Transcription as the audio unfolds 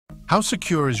How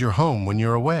secure is your home when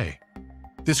you're away?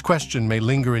 This question may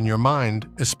linger in your mind,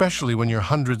 especially when you're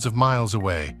hundreds of miles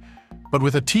away. But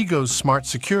with Atigo's Smart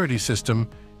Security System,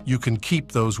 you can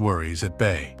keep those worries at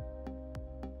bay.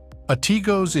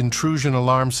 Atigo's intrusion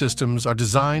alarm systems are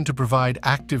designed to provide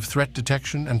active threat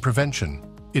detection and prevention.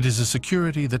 It is a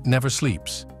security that never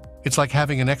sleeps. It's like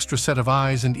having an extra set of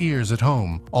eyes and ears at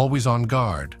home, always on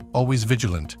guard, always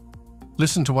vigilant.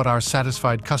 Listen to what our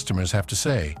satisfied customers have to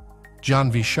say.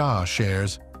 Janvi Shah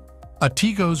shares,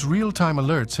 "Atigo's real-time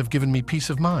alerts have given me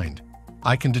peace of mind.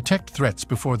 I can detect threats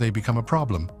before they become a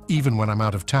problem, even when I'm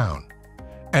out of town."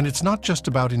 And it's not just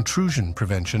about intrusion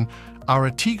prevention.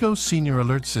 Our Atigo Senior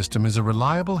Alert System is a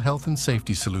reliable health and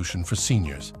safety solution for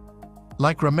seniors.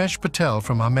 Like Ramesh Patel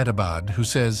from Ahmedabad, who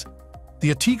says,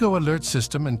 "The Atigo Alert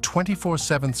System and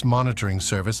 24/7 monitoring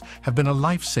service have been a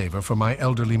lifesaver for my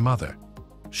elderly mother.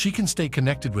 She can stay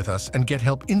connected with us and get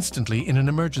help instantly in an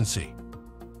emergency."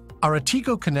 Our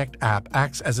Atigo Connect app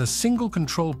acts as a single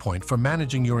control point for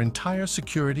managing your entire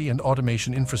security and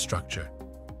automation infrastructure.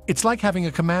 It's like having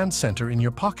a command center in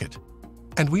your pocket.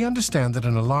 And we understand that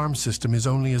an alarm system is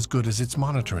only as good as its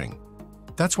monitoring.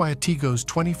 That's why Atigo's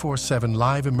 24/7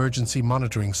 live emergency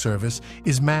monitoring service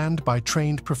is manned by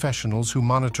trained professionals who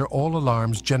monitor all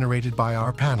alarms generated by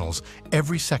our panels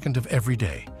every second of every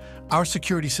day. Our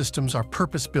security systems are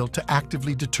purpose-built to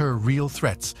actively deter real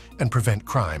threats and prevent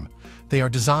crime. They are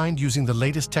designed using the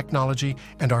latest technology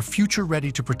and are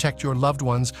future-ready to protect your loved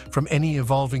ones from any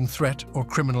evolving threat or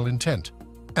criminal intent.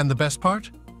 And the best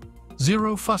part?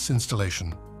 Zero fuss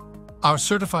installation. Our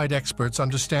certified experts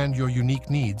understand your unique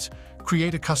needs,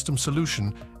 create a custom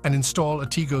solution, and install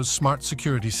Atigo's Smart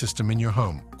Security System in your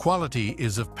home. Quality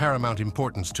is of paramount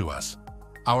importance to us.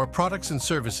 Our products and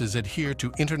services adhere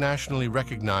to internationally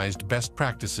recognized best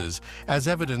practices as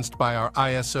evidenced by our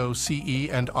ISO, CE,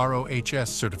 and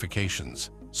ROHS certifications.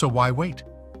 So why wait?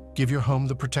 Give your home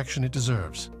the protection it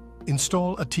deserves.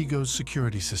 Install Atigo's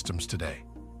security systems today.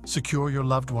 Secure your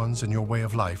loved ones and your way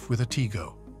of life with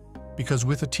Atigo. Because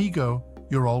with Atigo,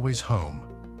 you're always home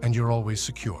and you're always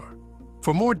secure.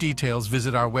 For more details,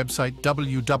 visit our website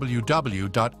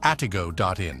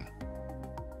www.atigo.in.